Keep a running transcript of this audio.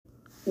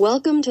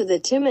Welcome to the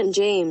Tim and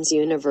James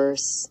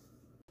universe.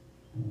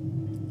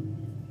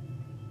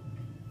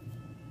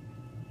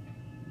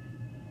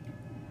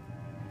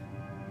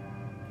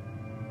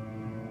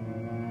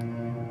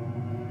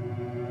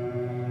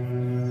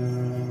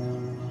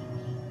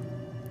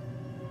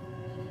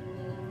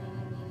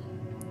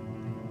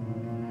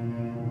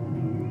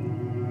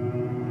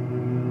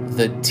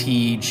 The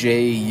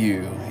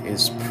TJU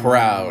is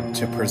proud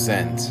to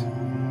present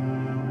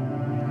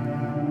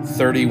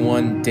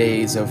 31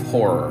 Days of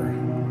Horror,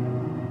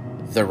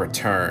 The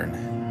Return.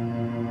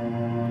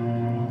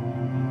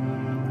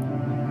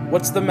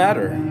 What's the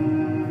matter?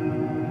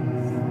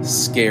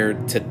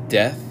 Scared to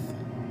death?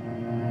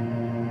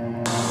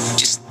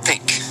 Just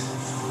think,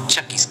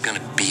 Chucky's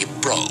gonna be a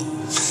bro. You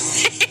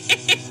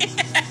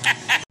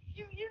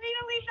need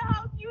to leave the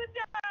house, you and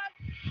Dad.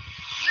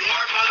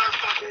 Your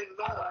motherfucking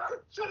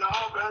mother should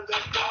open the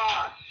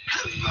door,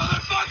 you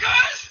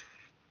motherfuckers!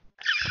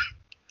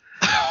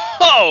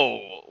 Oh,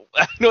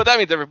 I know what that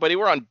means, everybody.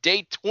 We're on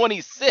day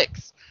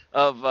 26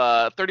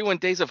 of 31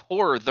 Days of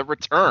Horror, The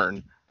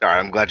Return. All right,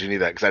 I'm glad you knew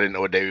that because I didn't know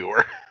what day we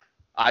were.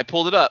 I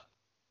pulled it up.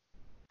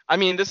 I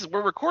mean,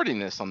 we're recording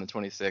this on the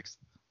 26th.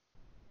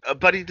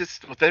 Buddy,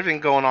 just with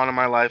everything going on in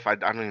my life, I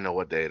don't even know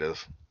what day it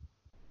is.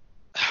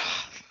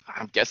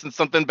 I'm guessing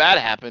something bad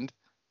happened.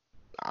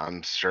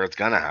 I'm sure it's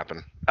gonna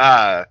happen.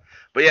 But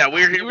yeah,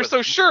 we're here. You were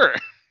so sure.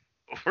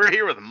 We're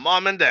here with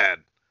Mom and Dad.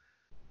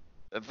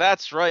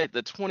 That's right,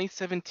 the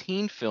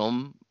 2017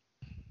 film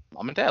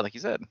Mom and Dad, like you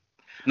said.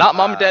 Not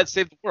Mom and Dad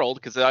Save the World,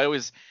 because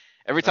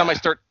every time I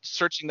start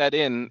searching that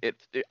in, it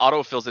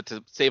autofills it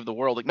to Save the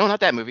World. Like, no,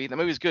 not that movie. That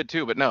movie's good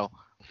too, but no.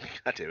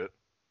 God damn it.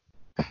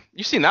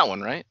 You've seen that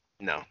one, right?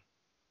 No.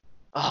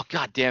 Oh,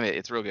 god damn it.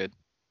 It's real good.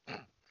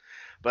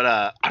 But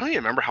I don't even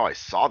remember how I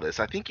saw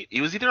this. I think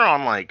it was either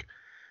on like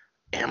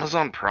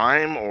Amazon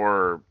Prime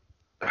or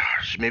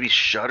maybe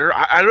Shudder.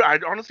 I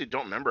honestly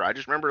don't remember. I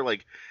just remember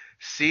like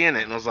seeing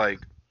it and was like,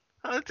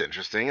 oh, that's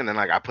interesting. And then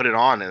like I put it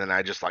on and then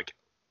I just like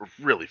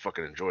really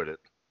fucking enjoyed it.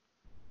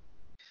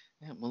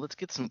 Yeah, well, let's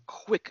get some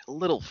quick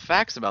little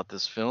facts about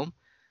this film.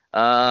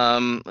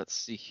 Let's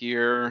see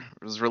here.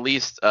 It was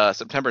released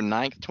September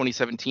 9th,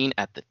 2017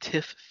 at the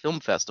TIFF Film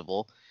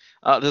Festival.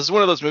 This is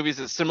one of those movies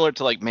that's similar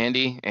to like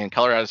Mandy and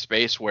Color Out of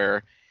Space,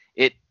 where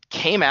it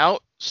came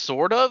out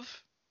sort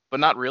of, but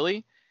not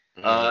really,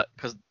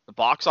 because the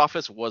box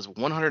office was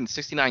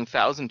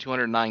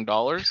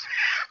 $169,209.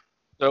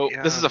 So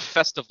Yeah. This is a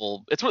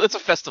festival. It's a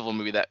festival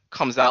movie that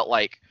comes out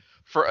like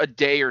for a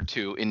day or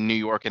two in New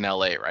York and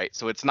LA, right?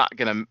 So it's not.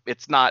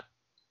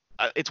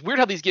 It's weird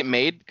how these get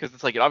made, because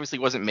it's like it obviously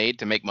wasn't made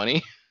to make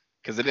money,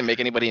 because it didn't make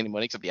anybody any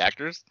money except the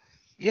actors.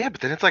 Yeah,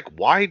 but then it's like,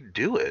 why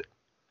do it?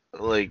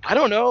 Like, I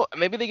don't know.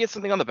 Maybe they get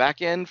something on the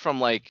back end from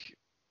like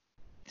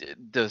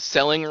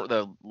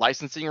the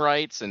licensing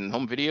rights and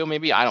home video.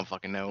 Maybe, I don't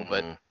fucking know,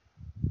 but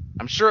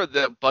I'm sure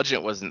the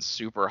budget wasn't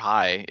super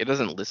high. It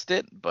doesn't list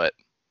it, but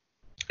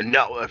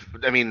no,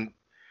 I mean,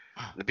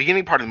 the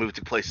beginning part of the movie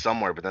took place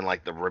somewhere, but then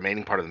like the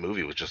remaining part of the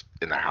movie was just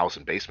in the house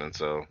and basement.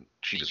 So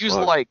she just use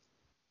like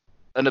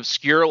an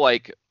obscure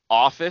like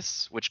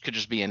office, which could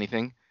just be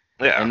anything,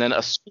 yeah, and then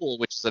a school,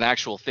 which is an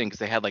actual thing,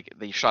 because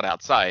they shot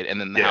outside,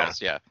 and then the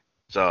house, yeah.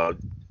 So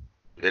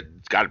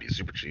it's got to be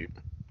super cheap.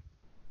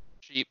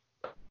 Cheap.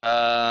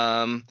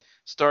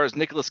 Stars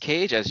Nicolas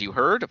Cage, as you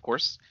heard, of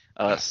course,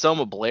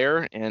 Selma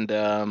Blair, and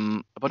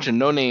a bunch of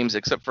no names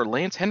except for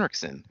Lance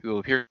Henriksen, who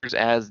appears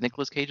as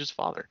Nicolas Cage's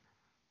father.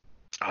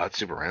 Oh, that's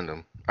super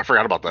random. I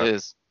forgot about that. It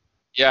is.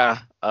 Yeah.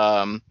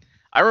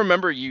 I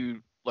remember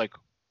you like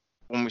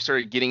when we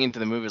started getting into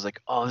the movie, it was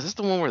like, oh, is this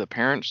the one where the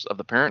parents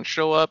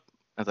show up?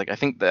 I was like, I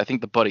think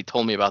the buddy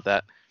told me about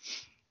that.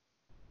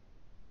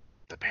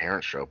 The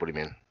parents show up? What do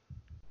you mean?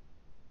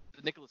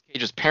 Nicolas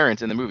Cage's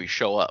parents in the movie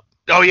show up.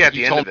 Oh yeah, at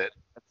the end of it.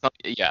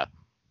 Yeah.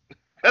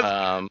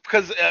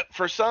 Because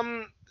for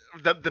some,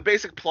 the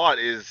basic plot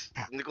is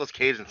Nicolas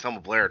Cage and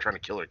Selma Blair are trying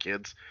to kill their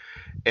kids,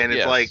 and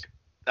it's like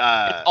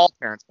it's all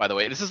parents, by the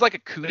way. This is like a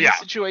Cooties Yeah.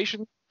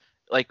 situation,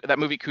 like that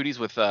movie Cooties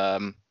with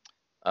Elijah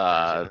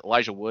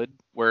Wood,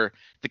 where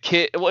the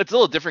kid. Well, it's a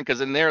little different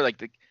because in there,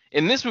 like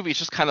in this movie, it's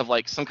just kind of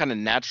like some kind of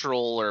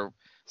natural or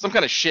some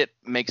kind of shit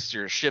makes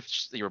your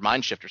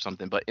mind shift or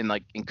something. But in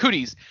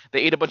Cooties,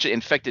 they ate a bunch of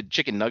infected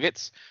chicken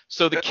nuggets,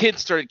 so the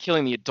kids started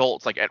killing the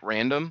adults like at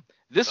random.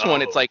 This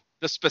one, it's like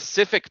the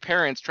specific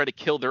parents try to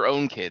kill their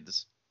own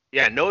kids.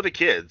 Yeah, no, the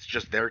kids,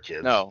 just their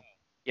kids. No,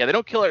 yeah, they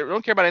don't care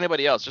about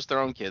anybody else, just their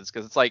own kids,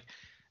 because it's like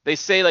they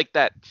say like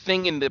that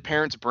thing in the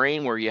parent's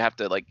brain where you have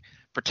to like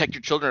protect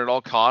your children at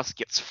all costs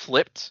gets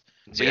flipped,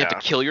 so you have to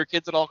kill your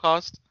kids at all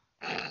costs.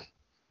 And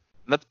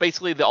that's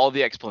basically all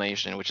the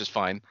explanation, which is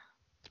fine.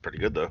 It's pretty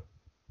good though.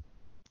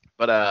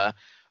 But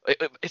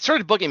it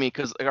started bugging me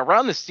because like,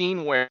 around the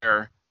scene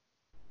where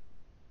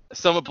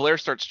Selma Blair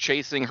starts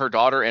chasing her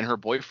daughter and her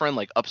boyfriend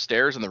like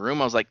upstairs in the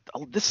room, I was like,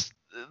 oh,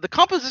 the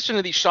composition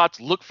of these shots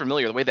look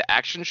familiar. The way the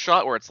action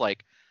shot, where it's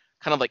like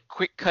kind of like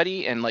quick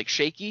cutty and like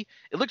shaky.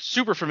 It looked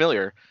super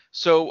familiar.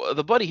 So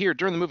the buddy here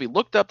during the movie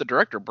looked up the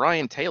director,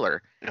 Brian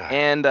Taylor,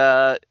 and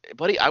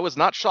buddy, I was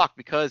not shocked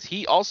because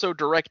he also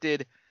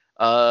directed,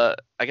 I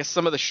guess,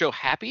 some of the show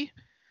Happy.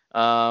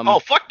 Oh,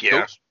 fuck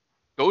yeah.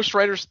 Ghost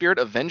Rider Spirit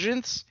of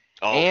Vengeance.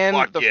 Oh, and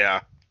fuck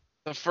yeah.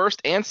 The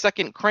first and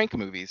second Crank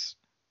movies.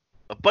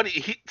 But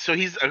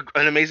he's an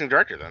amazing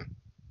director then.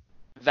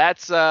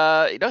 That's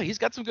he's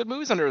got some good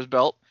movies under his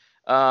belt.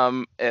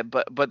 But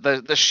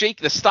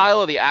the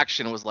style of the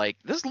action was like,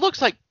 this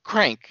looks like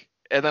Crank.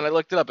 And then I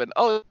looked it up and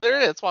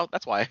there it is.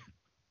 That's why.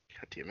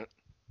 God damn it.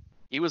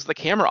 He was the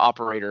camera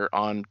operator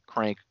on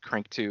Crank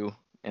 2,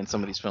 and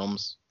some of these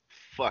films.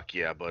 Fuck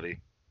yeah, buddy.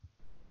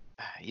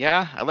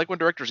 Yeah, I like when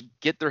directors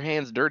get their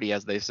hands dirty,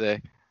 as they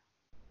say.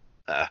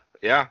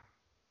 Yeah.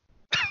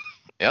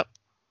 Yep.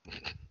 All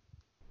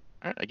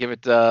right, I give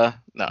it no.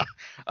 God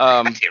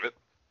damn it.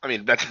 I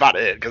mean, that's about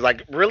it.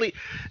 Because really,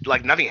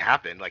 nothing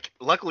happened.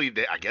 Luckily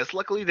they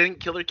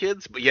didn't kill their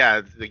kids. But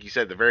yeah, like you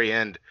said, at the very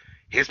end,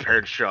 his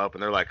parents show up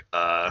and they're like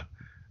now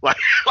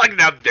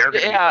they're gonna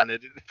be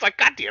hunted. It's like,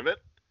 God damn it.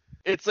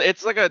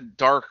 It's like a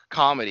dark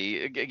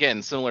comedy.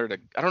 Again, similar to,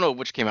 I don't know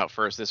which came out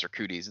first, this or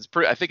Cooties.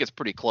 I think it's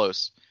pretty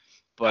close.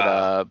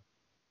 But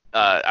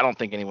I don't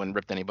think anyone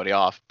ripped anybody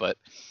off. But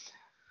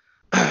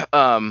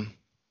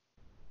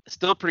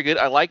still pretty good.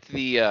 I liked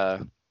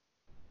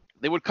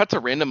they would cut to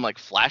random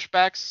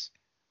flashbacks,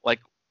 like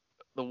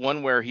the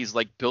one where he's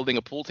building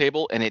a pool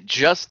table and it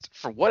just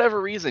for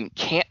whatever reason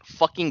can't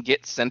fucking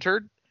get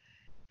centered,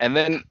 and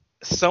then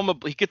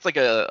he gets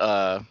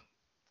a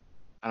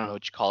I don't know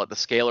what you call it, the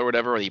scale or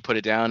whatever, where you put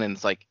it down and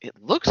it's it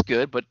looks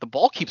good, but the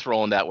ball keeps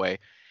rolling that way.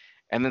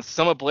 And then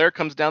Selma Blair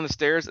comes down the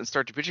stairs and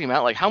starts bitching him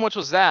out, how much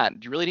was that?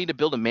 Do you really need to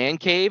build a man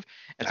cave?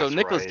 And so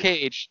Nicolas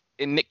Cage,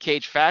 in Nick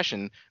Cage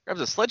fashion,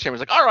 grabs a sledgehammer. He's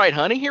like, all right,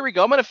 honey, here we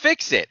go. I'm going to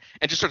fix it.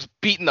 And just starts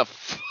beating the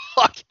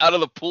fuck out of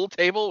the pool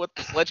table with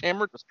the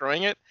sledgehammer,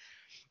 destroying it.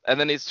 And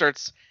then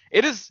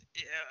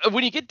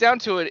when you get down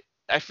to it,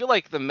 I feel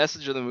like the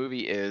message of the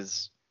movie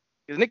is,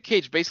 because Nick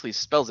Cage basically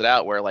spells it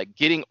out, where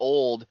getting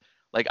old,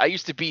 I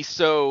used to be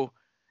so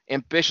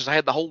ambitious. I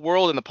had the whole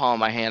world in the palm of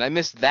my hand. I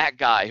missed that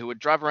guy who would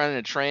drive around in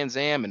a Trans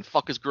Am and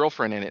fuck his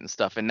girlfriend in it and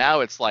stuff. And now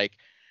it's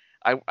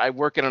I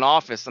work in an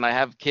office and I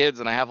have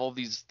kids and I have all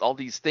these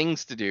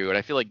things to do. And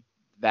I feel like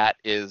that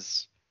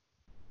is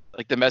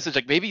the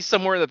message. Maybe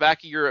somewhere in the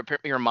back of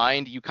your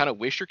mind, you kind of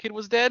wish your kid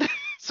was dead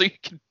so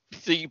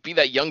you be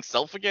that young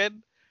self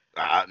again.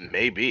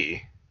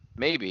 Maybe.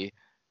 I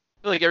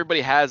feel like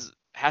everybody has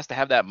to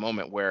have that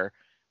moment where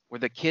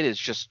the kid is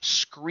just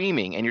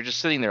screaming and you're just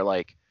sitting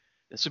there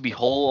this would be a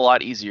whole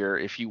lot easier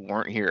if you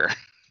weren't here.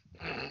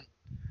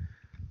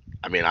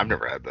 I mean, I've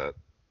never had that.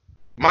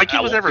 My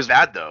kid was never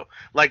bad though.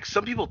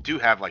 Some people do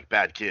have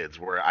bad kids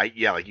where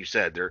like you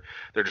said, they're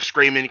just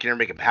screaming. You can never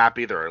make them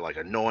happy. They're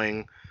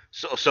annoying.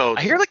 So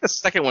I hear the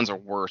second ones are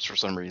worse for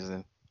some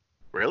reason.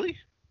 Really?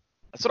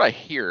 That's what I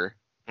hear.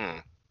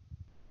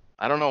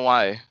 I don't know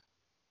why.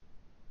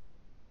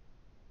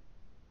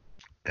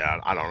 Yeah,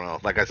 I don't know.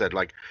 Like I said,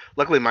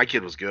 luckily my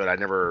kid was good. I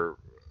never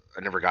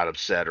got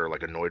upset or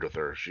annoyed with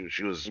her.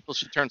 She was.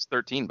 She turns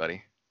 13,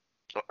 buddy.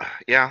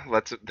 Yeah,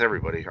 that's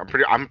everybody.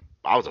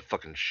 I was a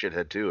fucking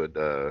shithead too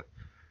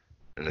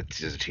as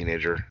a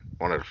teenager.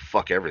 Wanted to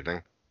fuck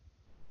everything.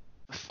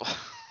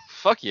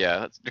 Fuck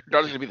yeah, your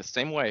daughter's gonna be the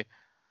same way.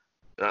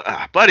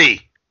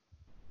 Buddy.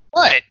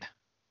 What?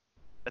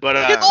 But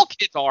all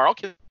kids are. All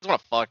kids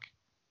want to fuck.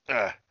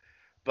 But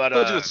I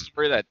told you the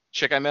story of that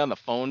chick I met on the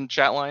phone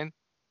chat line.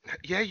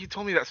 Yeah, you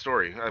told me that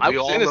story. We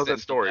all know that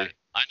story.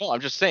 I know. I'm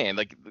just saying,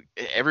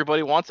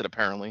 everybody wants it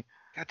apparently.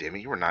 God damn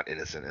it, you were not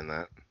innocent in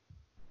that.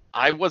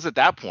 I was at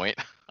that point.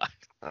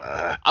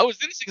 I was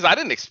innocent because I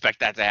didn't expect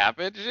that to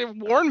happen. She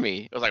warned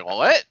me. I was like,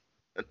 what?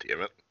 God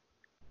damn it.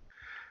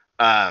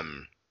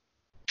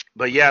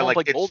 But yeah,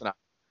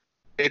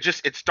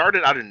 it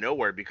started out of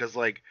nowhere because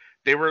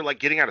they were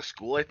getting out of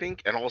school, I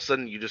think, and all of a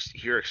sudden you just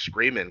hear it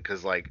screaming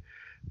because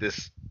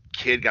this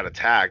kid got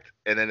attacked,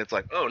 and then it's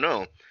oh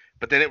no.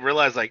 But then it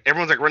realized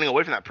everyone's running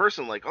away from that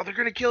person, oh, they're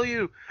gonna kill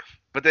you.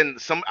 But then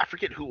I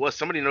forget who it was,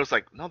 somebody noticed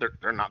no,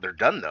 they're not, they're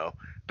done though.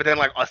 But then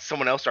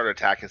someone else started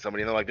attacking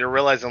somebody, and they're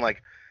realizing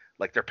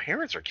their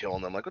parents are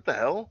killing them. What the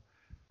hell?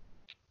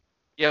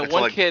 Yeah,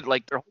 one kid,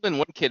 they're holding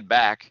one kid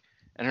back,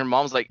 and her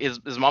mom's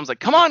his mom's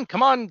come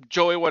on,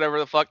 Joey, whatever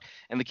the fuck.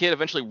 And the kid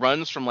eventually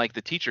runs from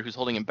the teacher who's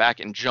holding him back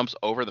and jumps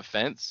over the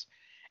fence.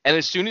 And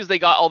as soon as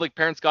all the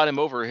parents got him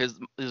over, his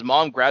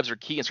mom grabs her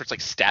key and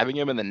starts stabbing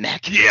him in the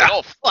neck. Yeah.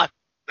 Oh fuck.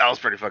 That was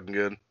pretty fucking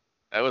good.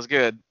 That was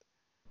good.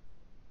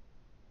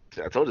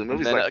 I told you the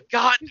movie's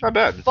God, it's not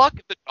bad. Fuck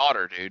the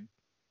daughter, dude.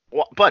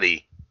 What,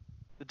 buddy?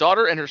 The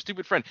daughter and her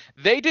stupid friend.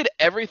 They did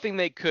everything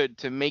they could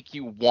to make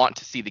you want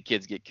to see the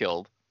kids get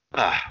killed.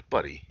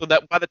 Buddy. So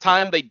that by the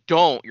time they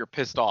don't, you're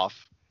pissed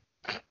off.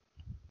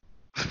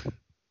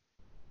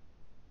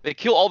 They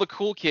kill all the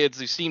cool kids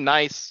who seem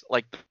nice,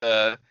 like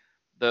the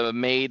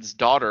maid's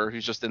daughter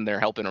who's just in there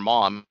helping her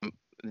mom,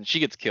 and she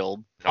gets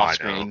killed off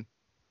screen.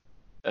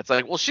 It's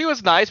well, she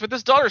was nice, but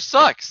this daughter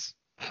sucks.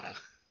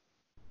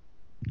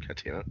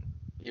 God damn it.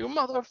 You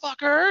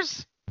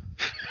motherfuckers!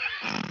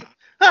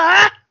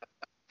 Ah!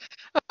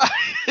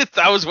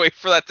 I was waiting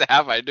for that to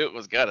happen. I knew it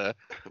was gonna.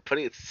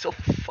 Buddy, it's so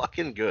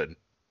fucking good.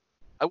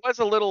 I was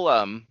a little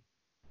I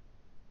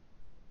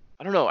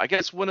don't know. I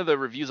guess one of the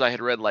reviews I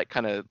had read like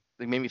kind of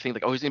made me think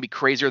like, oh, he's gonna be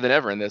crazier than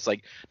ever in this.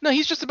 Like, no,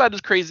 he's just about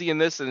as crazy in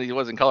this as he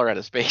was in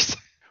Colorado Space.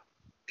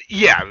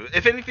 Yeah,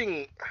 if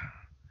anything,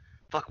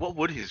 fuck, what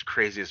would his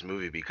craziest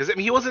movie be? Because I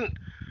mean, he wasn't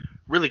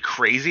really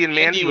crazy in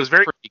Man. He was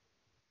very, pretty.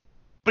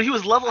 but he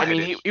was level-headed. I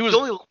mean, he was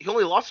he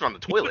only lost it on the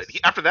toilet.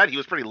 After that, he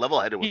was pretty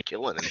level-headed with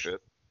killing and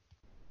shit.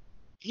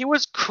 He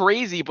was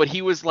crazy, but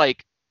he was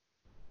like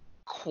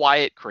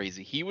quiet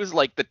crazy. He was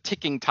like the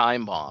ticking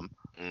time bomb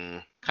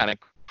kind of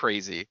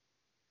crazy,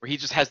 where he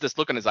just has this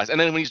look on his eyes, and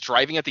then when he's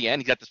driving at the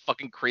end, he's got this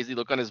fucking crazy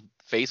look on his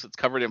face that's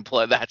covered in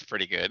blood. That's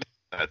pretty good.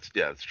 That's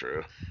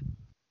true.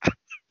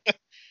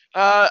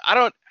 I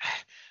don't.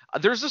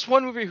 There's this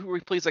one movie where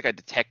he plays like a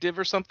detective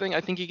or something. I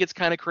think he gets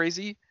kind of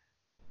crazy.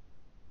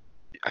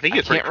 I think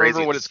it's pretty can't crazy.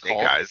 remember what it's Snake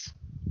called. Eyes.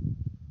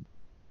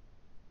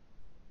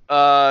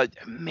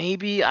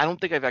 Maybe. I don't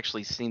think I've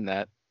actually seen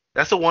that.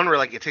 That's the one where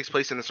like it takes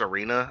place in this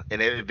arena,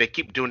 and they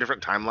keep doing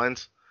different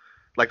timelines.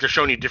 Like they're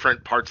showing you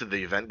different parts of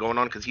the event going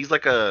on, because he's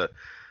like a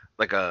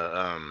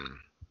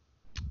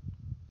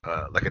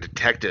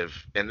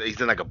detective, and he's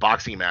in like a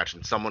boxing match,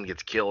 and someone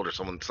gets killed or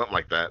something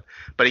like that.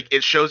 But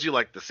it shows you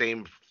like the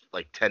same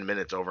like 10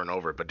 minutes over and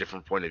over, but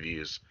different point of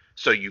views,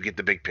 so you get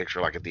the big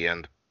picture like at the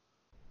end.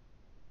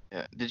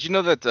 Yeah. Did you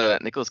know that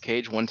Nicolas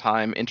Cage one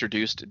time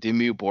introduced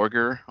Dimmu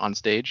Borgir on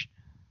stage?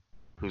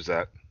 Who's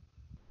that?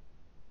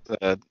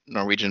 The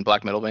Norwegian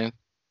black metal band.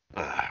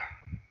 I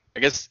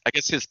guess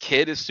his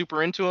kid is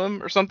super into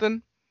him or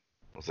something.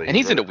 And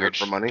he's into weird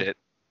for money. shit.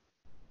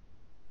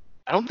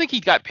 I don't think he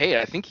got paid.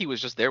 I think he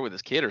was just there with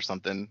his kid or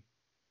something.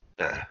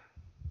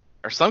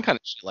 Or some kind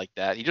of shit like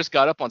that. He just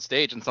got up on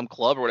stage in some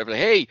club or whatever. Like,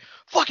 hey,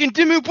 fucking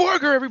Dimmu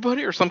Borgir,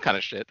 everybody, or some kind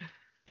of shit.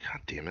 God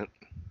damn it.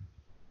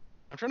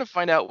 I'm trying to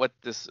find out what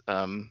this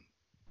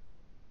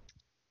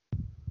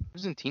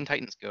who's in Teen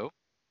Titans Go?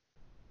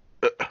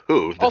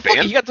 Who? The Oh, fuck,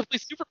 band? he got to play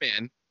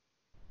Superman.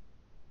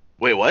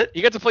 Wait, what?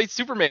 He got to play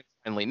Superman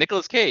finally.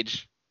 Nicolas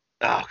Cage.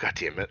 Oh, god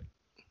damn it.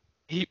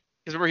 Because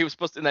remember he was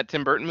supposed to in that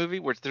Tim Burton movie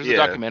where there's a Yeah.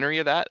 documentary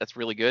of that. That's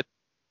really good.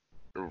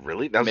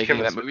 Really? That was Making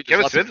Kevin that Smith. movie, there's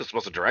Kevin lots Smith of- was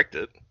supposed to direct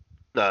it.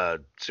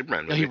 The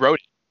Superman No, movie. he wrote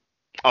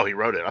it. Oh, he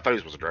wrote it. I thought he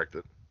was supposed to direct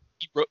it.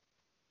 He wrote.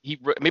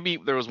 Maybe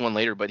there was one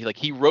later, but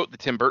he wrote the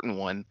Tim Burton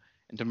one,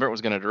 and Tim Burton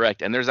was going to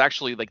direct. And there's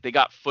actually like they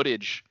got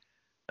footage.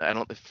 I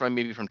don't from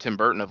maybe from Tim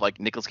Burton of like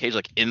Nicolas Cage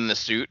like in the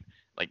suit,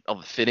 like all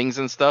the fittings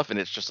and stuff, and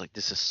it's just like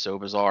this is so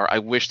bizarre. I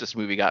wish this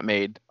movie got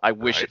made. I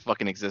wish Right. it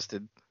fucking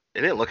existed.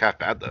 It didn't look half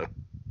bad though.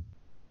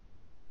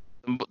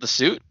 The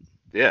suit.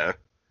 Yeah.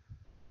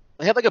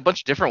 They had like a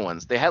bunch of different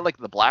ones. They had like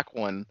the black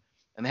one,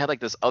 and they had like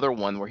this other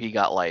one where he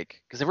got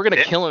like because they were gonna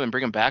Yeah. kill him and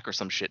bring him back or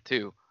some shit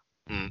too.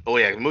 Oh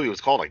yeah, the movie was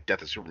called like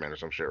Death of Superman or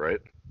some shit, right?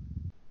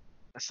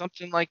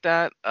 Something like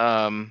that.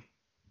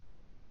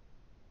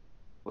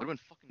 Would have been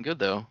fucking good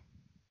though.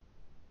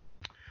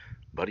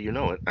 Buddy, you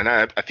know it. And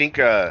I think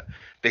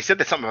they said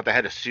that something about they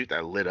had a suit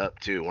that lit up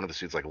too. One of the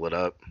suits like lit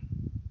up.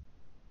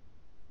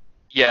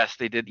 Yes,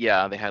 they did.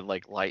 Yeah, they had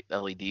like light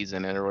LEDs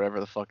in it or whatever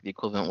the fuck the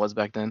equivalent was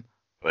back then.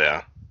 Oh,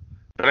 yeah.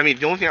 But I mean,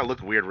 the only thing that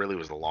looked weird really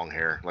was the long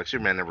hair. Like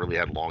Superman never really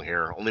had long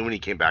hair. Only when he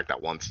came back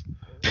that once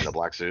in the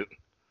black suit.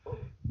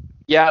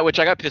 Yeah, which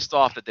I got pissed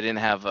off that they didn't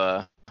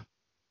have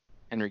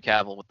Henry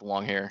Cavill with the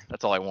long hair.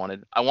 That's all I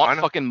wanted. I want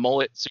know. fucking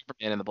mullet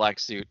Superman in the black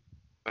suit.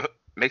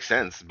 Makes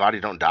sense. Body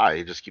don't die.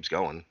 He just keeps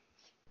going.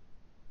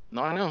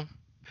 No, I know.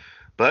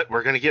 But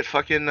we're gonna get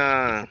fucking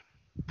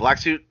black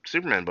suit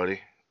Superman, buddy.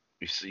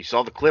 You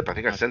saw the clip. I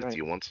think I That's sent it right. to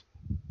you once.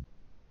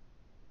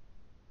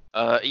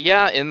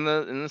 Yeah, in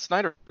the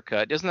Snyder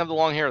cut, doesn't have the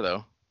long hair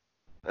though.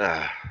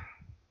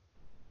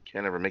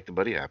 Can't ever make the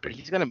buddy But happy.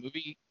 he's got a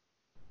movie.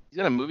 He's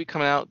got a movie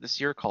coming out this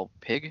year called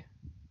Pig.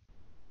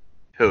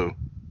 Who?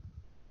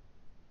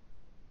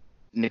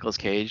 Nicolas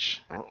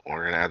Cage. Oh,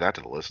 we're gonna add that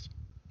to the list.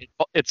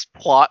 Its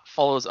plot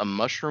follows a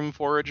mushroom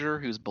forager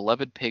whose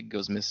beloved pig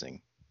goes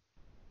missing.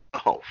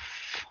 Oh,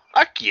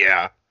 fuck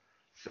yeah.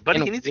 Buddy,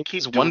 In he needs to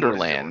keep Willy's doing what he's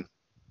Wonderland. doing.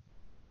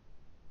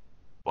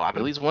 What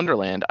happened? Willy's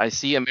Wonderland. I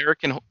see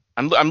American.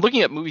 I'm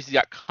looking at movies he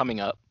got coming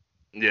up.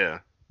 Yeah.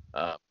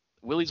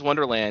 Willy's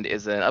Wonderland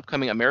is an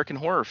upcoming American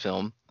horror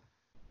film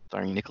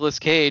starring Nicolas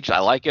Cage. I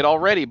like it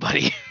already,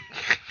 buddy.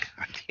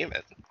 God damn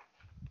it.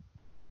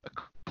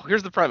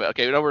 Here's the premise.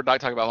 Okay, we know we're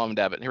not talking about Mom and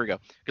Dad, but here we go.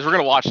 Because we're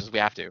going to watch this. We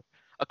have to.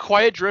 A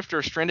quiet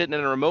drifter stranded in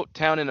a remote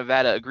town in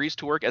Nevada agrees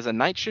to work as a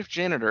night shift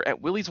janitor at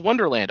Willy's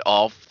Wonderland.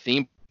 All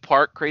theme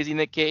park crazy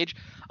Nick Cage,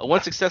 a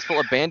once successful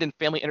abandoned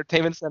family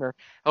entertainment center.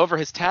 However,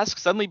 his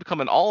tasks suddenly become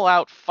an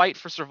all-out fight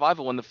for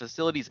survival when the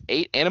facility's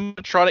 8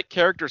 animatronic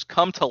characters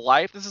come to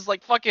life. This is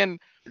like fucking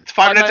It's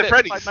Five Nights at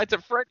Freddy's. Five Nights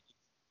at Freddy's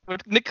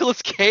with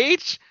Nicolas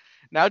Cage.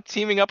 Now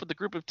teaming up with a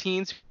group of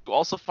teens who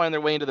also find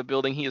their way into the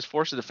building, he is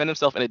forced to defend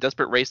himself in a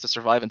desperate race to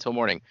survive until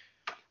morning.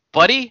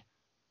 Buddy,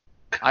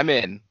 I'm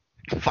in.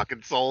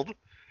 Fucking sold.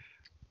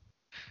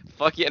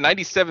 Fuck yeah,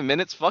 97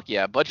 minutes. Fuck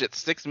yeah, budget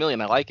 $6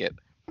 million. I like it.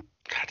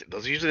 God,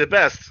 those are usually the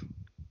best.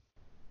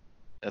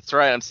 That's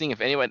right. I'm seeing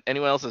if anyone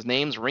else's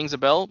names rings a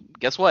bell.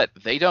 Guess what?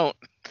 They don't.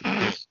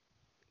 God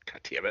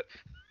damn it.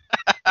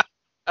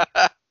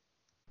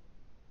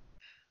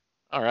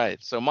 All right.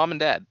 So mom and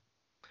dad.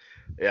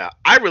 Yeah,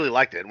 I really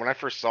liked it. When I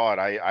first saw it,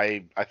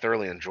 I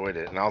thoroughly enjoyed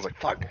it, and I was like,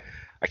 fuck.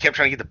 I kept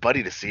trying to get the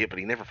buddy to see it, but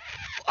he never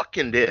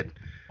fucking did.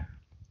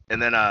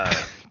 And then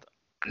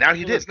now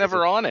he did. It's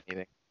never on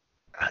anything.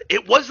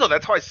 It was though.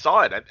 That's how I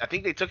saw it. I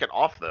think they took it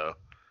off though.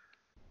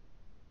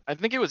 I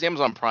think it was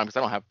Amazon Prime because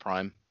I don't have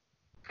Prime.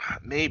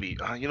 Maybe.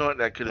 You know what?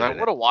 That could I have would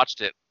been. have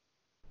watched it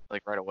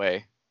like right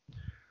away.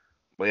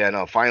 But yeah,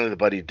 no. Finally, the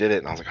buddy did it,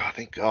 and I was like, oh,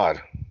 thank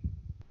God.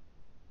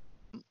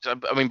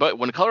 I mean, but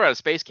when Color Out of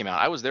Space came out,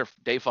 I was there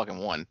day fucking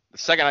one. The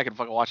second I could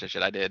fucking watch that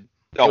shit, I did.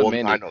 Oh With well,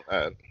 Mandy. I know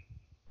that.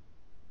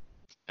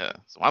 Yeah,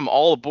 so I'm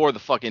all aboard the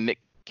fucking Nick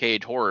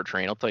Cage horror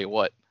train. I'll tell you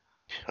what.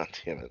 God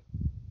damn it.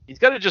 He's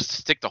got to just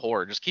stick to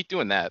horror. Just keep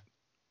doing that.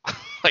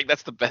 Like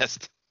that's the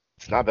best.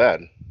 It's not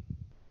bad.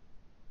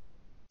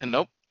 And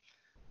nope.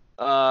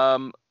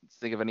 Let's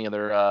think of any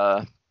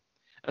other.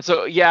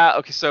 So yeah,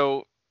 okay.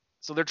 So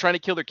they're trying to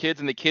kill their kids,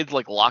 and the kids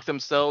like lock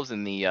themselves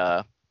in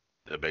the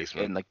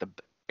basement. in like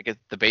I guess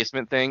the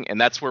basement thing,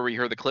 and that's where we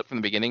hear the clip from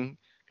the beginning,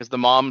 because the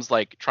mom's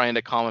like trying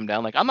to calm him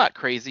down, like I'm not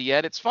crazy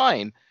yet, it's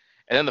fine.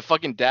 And then the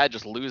fucking dad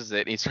just loses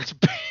it, and he starts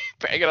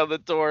banging on the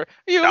door.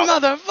 You No.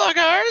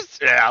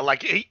 motherfuckers! Yeah,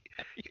 like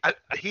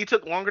he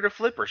took longer to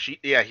flip her.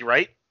 He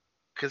right?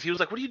 Because he was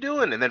like, "What are you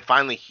doing?" And then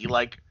finally he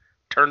like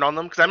turned on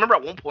them. Because I remember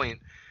at one point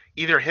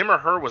either him or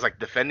her was like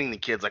defending the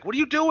kids, like, "What are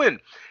you doing?"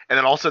 And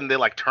then all of a sudden they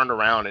like turned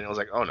around, and it was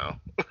like, "Oh no."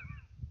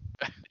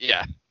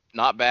 Yeah,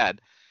 not bad.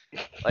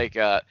 Like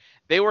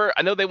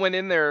I know they went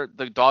in there,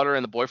 the daughter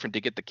and the boyfriend,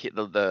 to get the kid,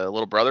 the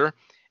little brother,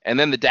 and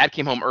then the dad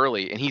came home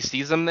early, and he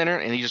sees them there,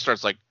 and he just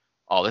starts like,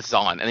 oh, this is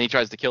on, and he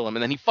tries to kill him,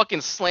 and then he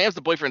fucking slams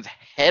the boyfriend's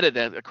head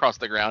across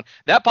the ground.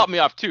 That popped me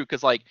off too,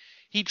 because like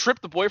he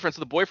tripped the boyfriend, so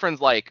the boyfriend's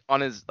like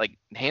on his like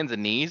hands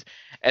and knees,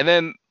 and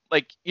then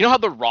like you know how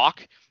The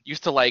Rock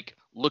used to like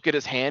look at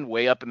his hand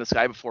way up in the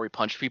sky before he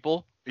punched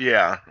people?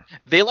 Yeah.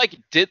 They like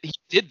he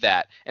did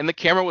that, and the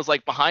camera was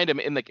like behind him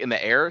in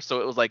the air,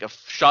 so it was like a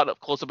shot up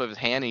close up of his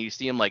hand, and you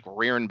see him like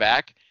rearing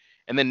back,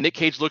 and then Nick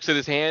Cage looks at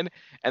his hand,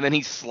 and then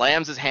he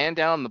slams his hand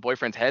down on the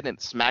boyfriend's head and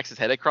smacks his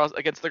head across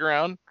against the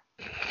ground.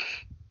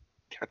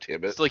 God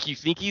damn it. So like you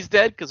think he's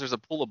dead because there's a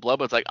pool of blood,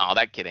 but it's like, oh,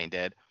 that kid ain't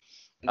dead.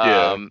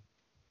 Yeah.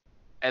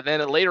 And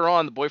then later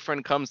on, the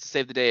boyfriend comes to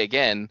save the day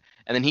again,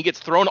 and then he gets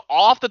thrown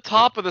off the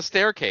top of the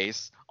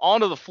staircase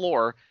onto the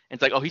floor, and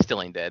it's like, oh, he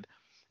still ain't dead.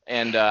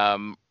 And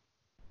does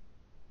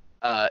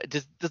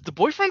the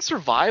boyfriend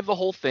survive the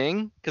whole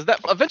thing? Because that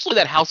eventually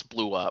that house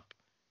blew up.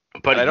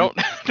 But I don't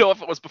know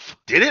if it was before.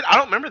 Did it? I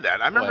don't remember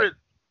that. I remember What? it.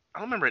 I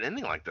don't remember it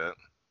ending like that.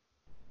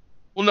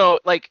 Well, no,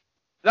 like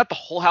not the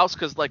whole house,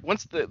 because like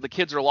once the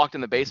kids are locked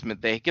in the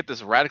basement, they get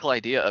this radical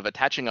idea of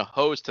attaching a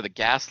hose to the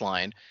gas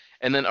line,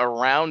 and then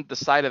around the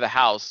side of the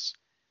house,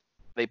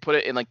 they put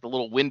it in like the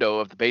little window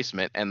of the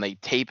basement, and they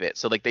tape it.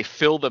 So like they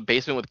fill the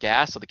basement with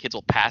gas, so the kids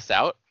will pass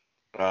out.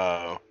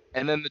 Oh.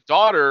 And then the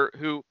daughter,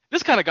 who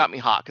this kind of got me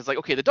hot, because like,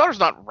 okay, the daughter's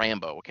not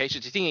Rambo, okay,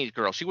 she's a teenage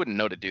girl, she wouldn't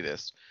know to do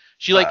this.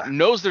 She like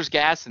knows there's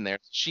gas in there.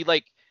 She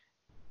like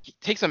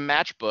takes a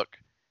matchbook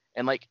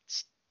and like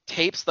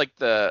tapes like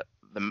the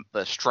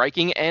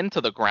striking end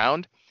to the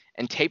ground,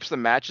 and tapes the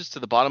matches to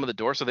the bottom of the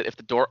door, so that if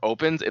the door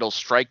opens, it'll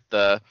strike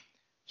the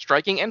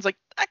striking ends. Like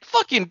that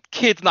fucking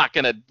kid's not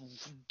gonna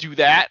do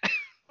that.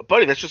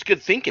 Buddy, that's just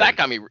good thinking. That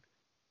got me.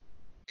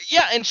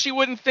 Yeah, and she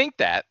wouldn't think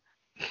that.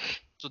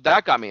 So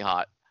that got me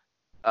hot.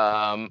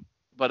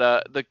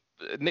 But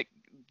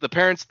the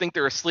parents think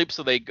they're asleep,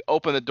 so they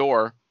open the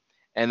door,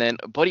 and then,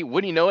 buddy,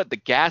 wouldn't you know it, the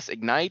gas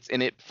ignites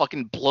and it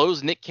fucking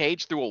blows Nick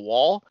Cage through a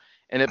wall,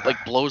 and it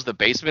like blows the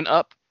basement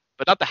up,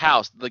 but not the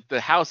house. Like the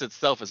house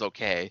itself is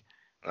okay.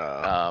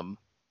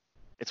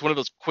 It's one of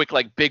those quick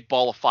like big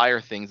ball of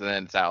fire things, and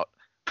then it's out.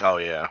 Oh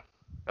yeah.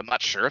 I'm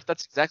not sure if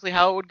that's exactly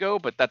how it would go,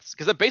 but that's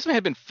because the basement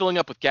had been filling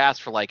up with gas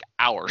for like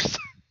hours.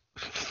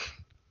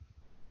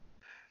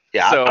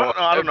 Yeah. So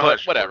I don't know.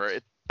 But whatever.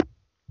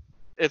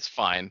 It's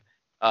fine.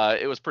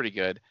 It was pretty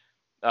good.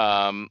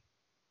 And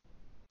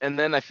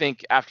then I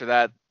think after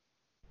that,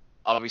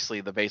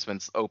 obviously the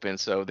basement's open,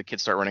 so the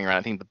kids start running around.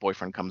 I think the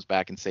boyfriend comes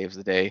back and saves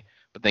the day,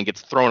 but then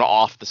gets thrown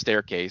off the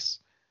staircase.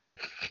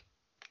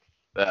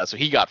 So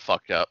he got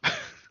fucked up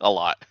a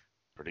lot.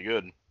 Pretty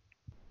good.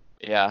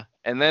 Yeah.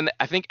 And then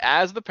I think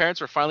as the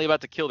parents were finally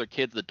about to kill their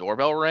kids, the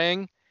doorbell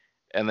rang,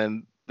 and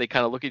then they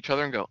kind of look at each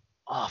other and go,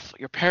 "Oh,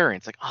 your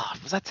parents!" Like, "Oh,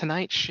 was that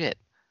tonight? Shit."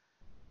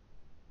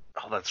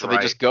 Oh, that's So right.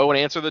 they just go and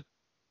answer the.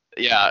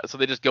 Yeah. So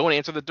they just go and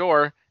answer the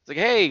door. It's like,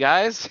 "Hey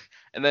guys,"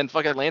 and then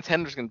fucking Lance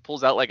Henriksen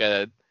pulls out like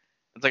a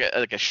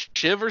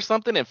shiv or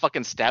something and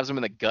fucking stabs him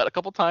in the gut a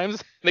couple times.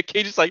 And the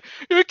Cage is like,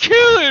 "You're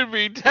killing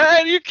me,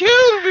 Dad! You're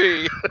killing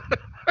me!"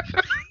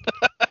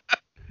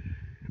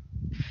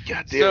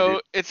 God damn, So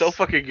dude. it's so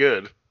fucking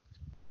good.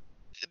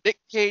 Nick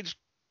Cage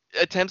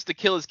attempts to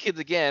kill his kids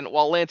again,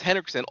 while Lance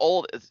Henriksen,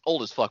 old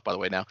as fuck by the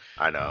way now,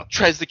 I know.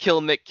 tries to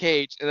kill Nick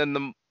Cage, and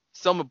then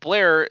Selma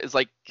Blair is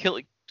like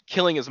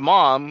killing his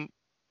mom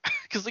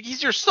because like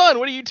he's your son.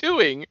 What are you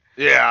doing?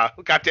 Yeah.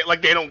 Goddamn.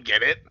 Like they don't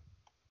get it.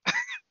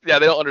 Yeah,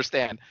 they don't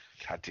understand.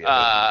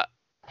 Goddamn.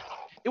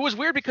 It was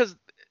weird because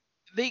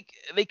they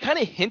kind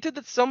of hinted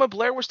that Selma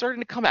Blair was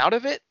starting to come out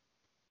of it.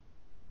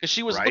 Because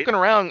she was Right. looking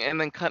around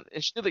and then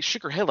and she like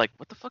shook her head like,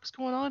 what the fuck's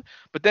going on?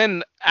 But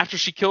then after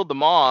she killed the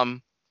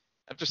mom,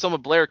 after Selma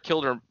Blair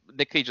killed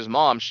Nick Cage's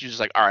mom, she's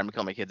just like, all right, I'm gonna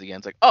kill my kids again.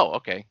 It's like, oh,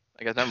 okay,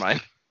 I guess never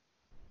mind.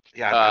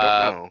 Yeah,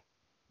 I don't know.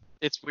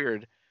 It's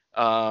weird.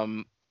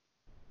 And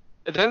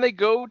then they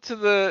go to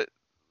the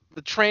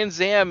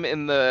Trans Am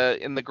in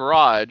the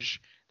garage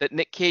that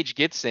Nick Cage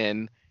gets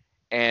in,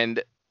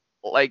 and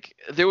like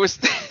there was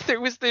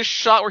this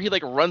shot where he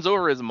like runs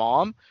over his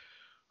mom,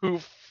 who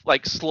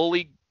like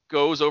slowly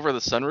goes over the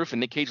sunroof,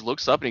 and Nick Cage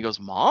looks up and he goes,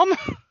 "Mom?"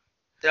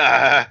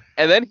 And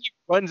then he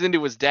runs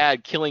into his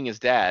dad, killing his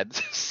dad.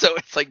 So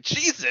it's like,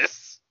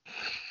 Jesus.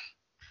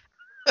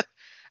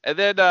 And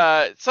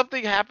then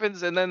something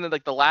happens, and then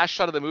like the last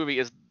shot of the movie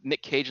is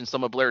Nick Cage and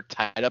Selma Blair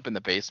tied up in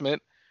the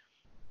basement.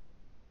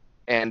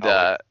 And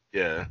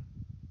yeah.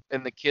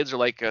 and the kids are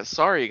like,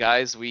 "Sorry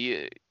guys,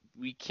 we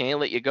can't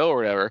let you go," or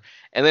whatever.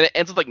 And then it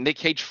ends with like Nick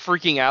Cage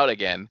freaking out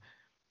again.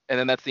 And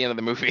then that's the end of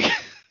the movie.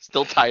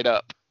 Still tied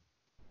up.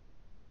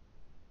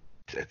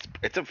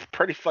 It's a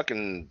pretty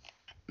fucking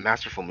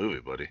masterful movie,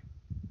 buddy.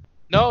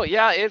 No,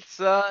 yeah, it's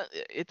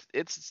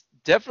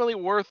definitely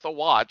worth a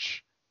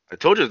watch. I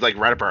told you it's like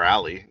right up our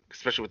alley,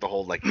 especially with the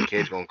whole like Nick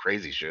Cage going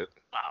crazy shit.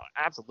 Wow,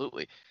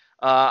 absolutely.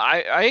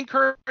 I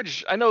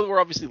encourage. I know we're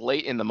obviously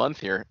late in the month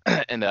here,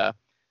 and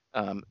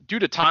due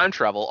to time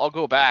travel, I'll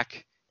go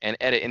back and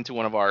edit into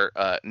one of our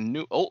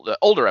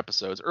older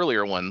episodes,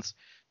 earlier ones.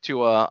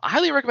 I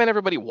highly recommend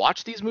everybody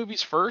watch these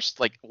movies first.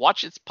 Like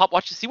watch it,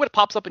 see what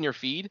pops up in your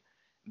feed,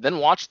 then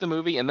watch the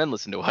movie, and then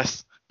listen to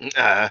us. You'll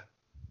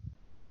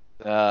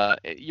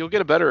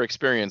get a better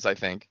experience, I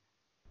think.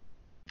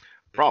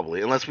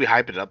 Probably, unless we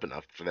hype it up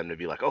enough for them to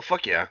be like, "Oh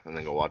fuck yeah," and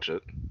then go watch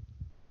it.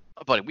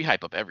 Oh, buddy, we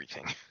hype up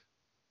everything.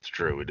 It's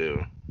true, we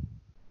do.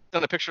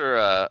 Sent a picture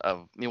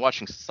of me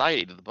watching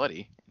Society to the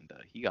buddy, and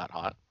he got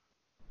hot.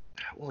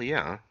 Well,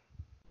 yeah.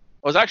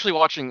 I was actually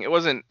watching. It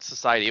wasn't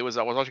Society. I was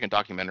watching a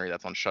documentary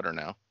that's on Shudder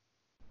now.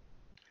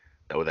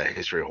 That with that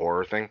history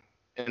horror thing.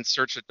 In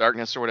Search of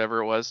Darkness or whatever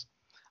it was.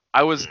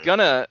 I was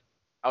gonna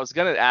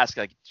ask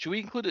like, should we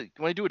include it?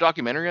 Want to do a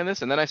documentary on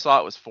this? And then I saw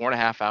it was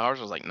 4.5 hours.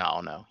 I was like,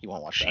 no, he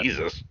won't watch that.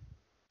 Jesus.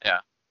 Yeah,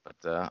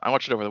 but I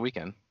watched it over the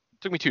weekend.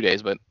 It took me 2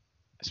 days, but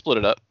I split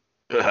it up.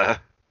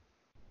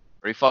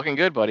 Pretty fucking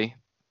good, buddy.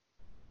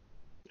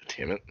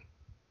 Damn it.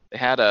 They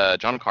had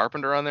John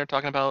Carpenter on there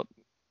talking about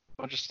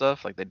a bunch of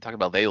stuff. Like they talk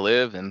about They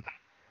Live, and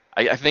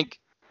I think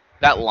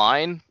that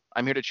line,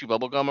 "I'm here to chew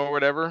bubblegum" or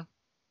whatever.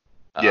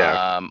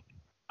 Yeah.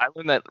 I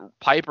learned that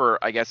Piper,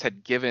 I guess,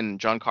 had given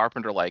John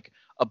Carpenter like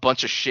a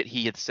bunch of shit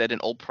he had said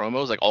in old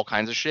promos, like all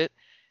kinds of shit,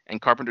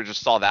 and Carpenter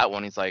just saw that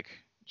one. He's like,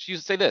 "She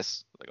used to say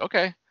this." Like,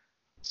 okay.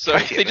 So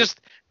he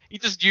just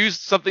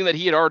used something that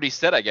he had already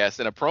said, I guess,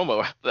 in a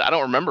promo. I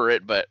don't remember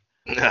it, but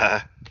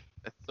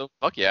so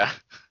fuck yeah,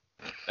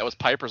 that was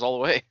Piper's all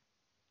the way.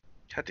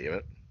 God damn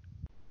it.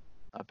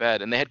 Not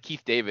bad. And they had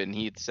Keith David, and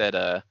he had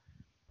said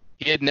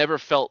he had never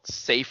felt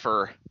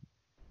safer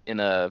in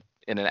an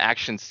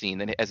action scene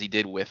than as he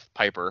did with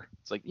Piper.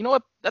 It's like, you know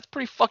what? That's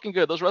pretty fucking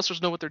good. Those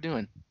wrestlers know what they're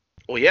doing.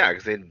 Well, yeah,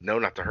 because they know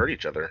not to hurt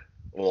each other.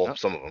 Well, Yep.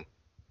 some of them.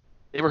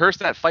 They rehearsed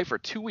that fight for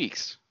 2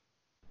 weeks.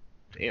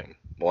 Damn.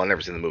 Well, I've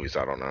never seen the movie,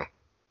 so I don't know.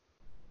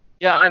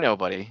 Yeah, I know,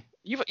 buddy.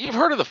 You've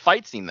heard of the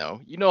fight scene though.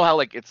 You know how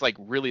like it's like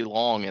really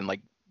long and like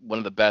one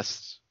of the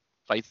best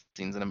fight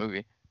scenes in a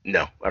movie.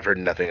 No, I've heard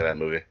nothing of that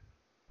movie.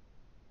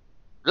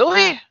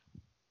 Really?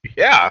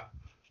 Yeah,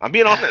 I'm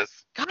being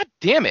honest. God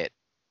damn it.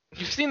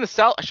 You've seen the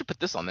South. I should put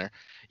this on there.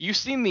 You've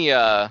seen the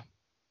oh,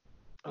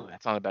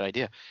 that's not a bad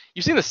idea.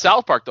 You've seen the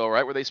South Park though,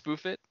 right? Where they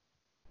spoof it.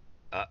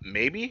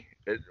 Maybe.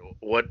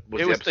 What was It the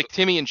was episode? like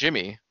Timmy and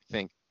Jimmy, I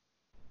think.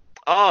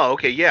 Oh,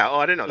 okay, yeah. Oh,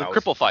 I didn't know The that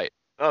was. cripple fight.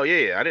 Oh,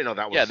 yeah. I didn't know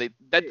that was. Yeah,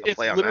 it's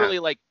play on literally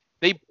that. like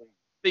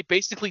they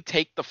basically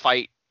take the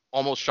fight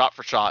almost shot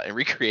for shot and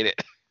recreate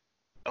it.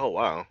 Oh,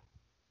 wow.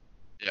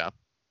 Yeah.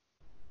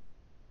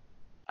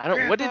 I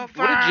don't. What did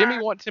Jimmy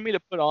want Timmy to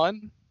put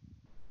on?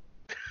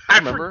 I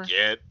Remember?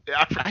 forget.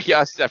 Yeah, I forget.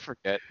 Yes, I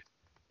forget.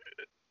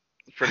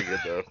 It's pretty good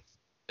though.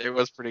 It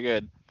was pretty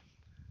good.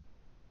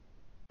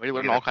 We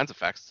learned Yeah. all kinds of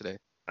facts today.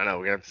 I know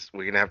we're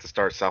gonna have to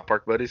start South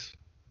Park buddies,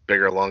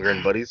 bigger, longer,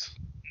 and buddies.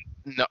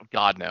 No,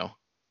 God no.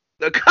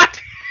 Oh, God,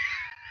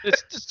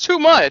 It's just too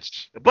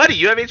much. buddy,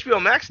 you have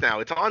HBO Max now.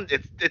 It's on.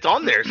 It's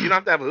on there, so you don't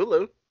have to have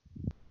Hulu.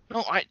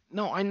 No, I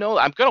know.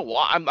 I'm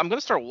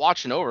gonna start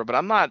watching over, but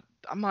I'm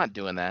not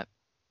doing that.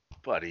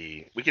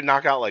 Buddy, we can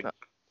knock out like a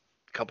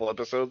couple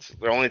episodes.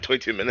 They're only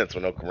 22 minutes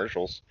with no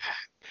commercials.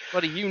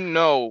 Buddy, you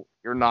know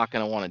you're not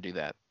gonna want to do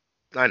that.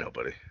 I know,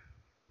 buddy.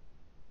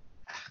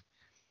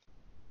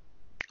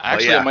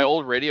 Actually, yeah. on my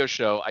old radio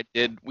show,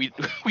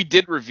 we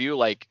did review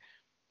like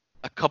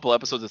a couple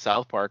episodes of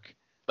South Park.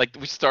 Like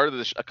we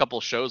started a couple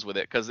shows with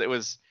it because it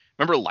was.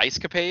 Remember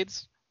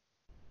Licecapades?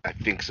 I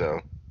think so.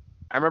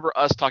 I remember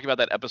us talking about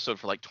that episode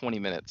for like 20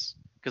 minutes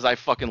because I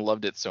fucking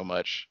loved it so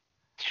much.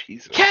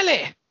 Jesus.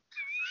 Kelly.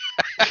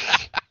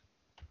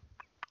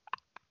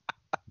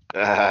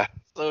 Uh,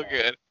 So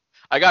good.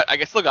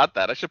 I still got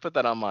that. I should put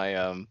that on my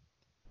I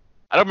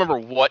don't remember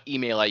what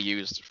email I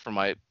used for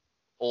my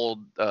old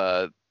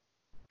because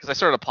I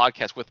started a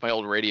podcast with my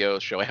old radio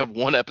show. I have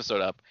one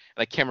episode up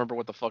and I can't remember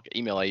what the fuck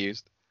email I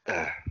used.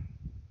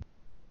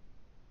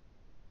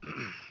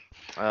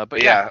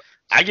 But yeah,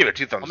 I give it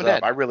 2 thumbs I'm up.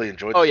 dead. I really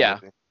enjoyed Oh, this yeah.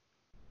 movie.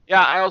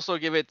 Yeah, I also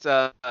give it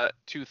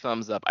 2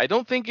 thumbs up. I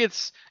don't think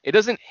it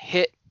doesn't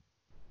hit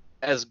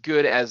as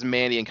good as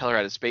Mandy and Color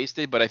Out of Space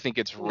did, but I think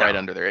it's right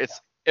under there.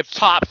 It's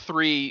top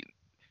 3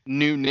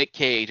 new Nick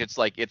Cage. It's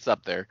like it's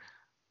up there.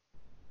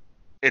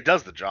 It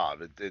does the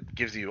job. It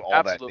gives you all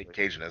Absolutely. that Nick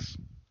Cage-ness.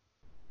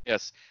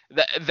 Yes,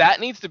 that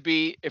needs to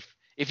be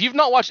if you've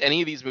not watched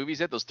any of these movies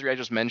yet, those 3 I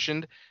just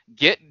mentioned,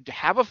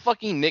 have a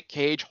fucking Nick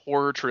Cage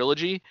horror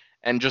trilogy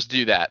and just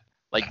do that.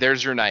 Like,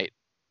 there's your night.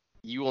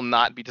 You will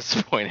not be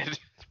disappointed.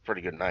 It's a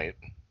pretty good night.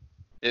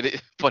 It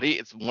is, buddy.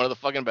 It's one of the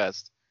fucking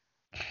best.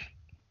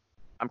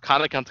 I'm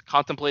kind of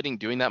contemplating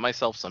doing that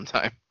myself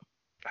sometime.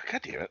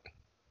 God damn it.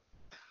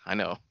 I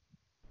know.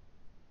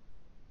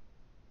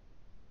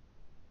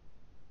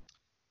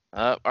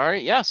 All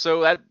right, yeah.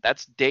 So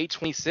that's day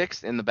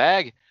 26 in the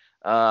bag.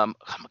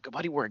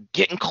 Buddy, we're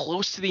getting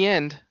close to the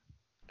end.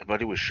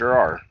 Buddy, we sure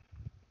are.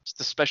 It's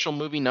the special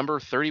movie number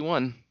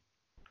 31.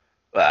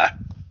 But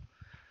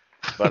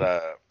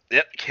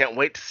yep, can't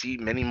wait to see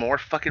many more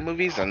fucking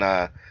movies, and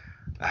I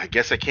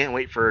guess I can't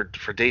wait for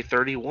day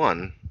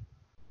 31.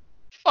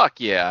 Fuck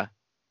yeah.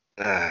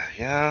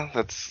 Yeah,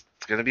 it's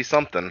gonna be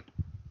something.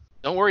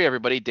 Don't worry,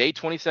 everybody. Day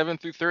 27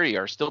 through 30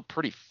 are still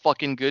pretty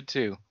fucking good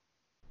too.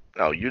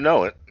 Oh, you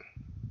know it.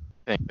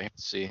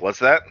 Let's see. What's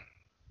that?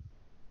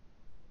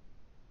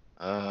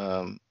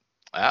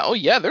 Oh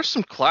yeah, there's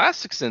some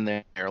classics in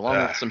there along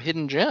with some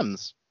hidden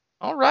gems.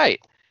 All right.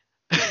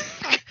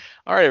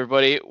 All right,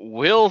 everybody.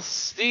 We'll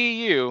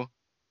see you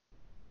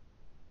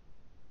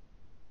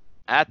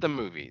at the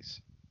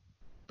movies.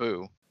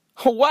 Boo.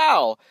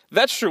 Wow,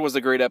 that sure was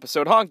a great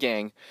episode, huh,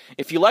 gang?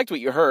 If you liked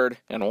what you heard,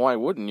 and why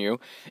wouldn't you,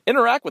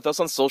 interact with us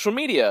on social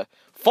media.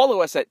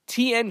 Follow us at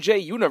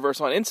TNJ Universe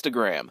on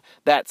Instagram.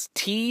 That's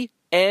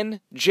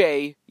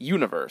TNJ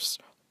Universe.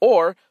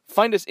 Or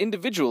find us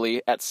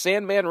individually at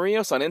Sandman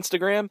Rios on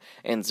Instagram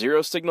and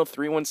Zero Signal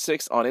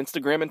 316 on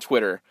Instagram and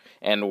Twitter.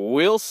 And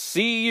we'll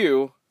see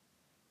you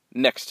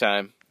next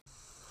time.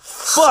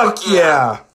 Fuck yeah!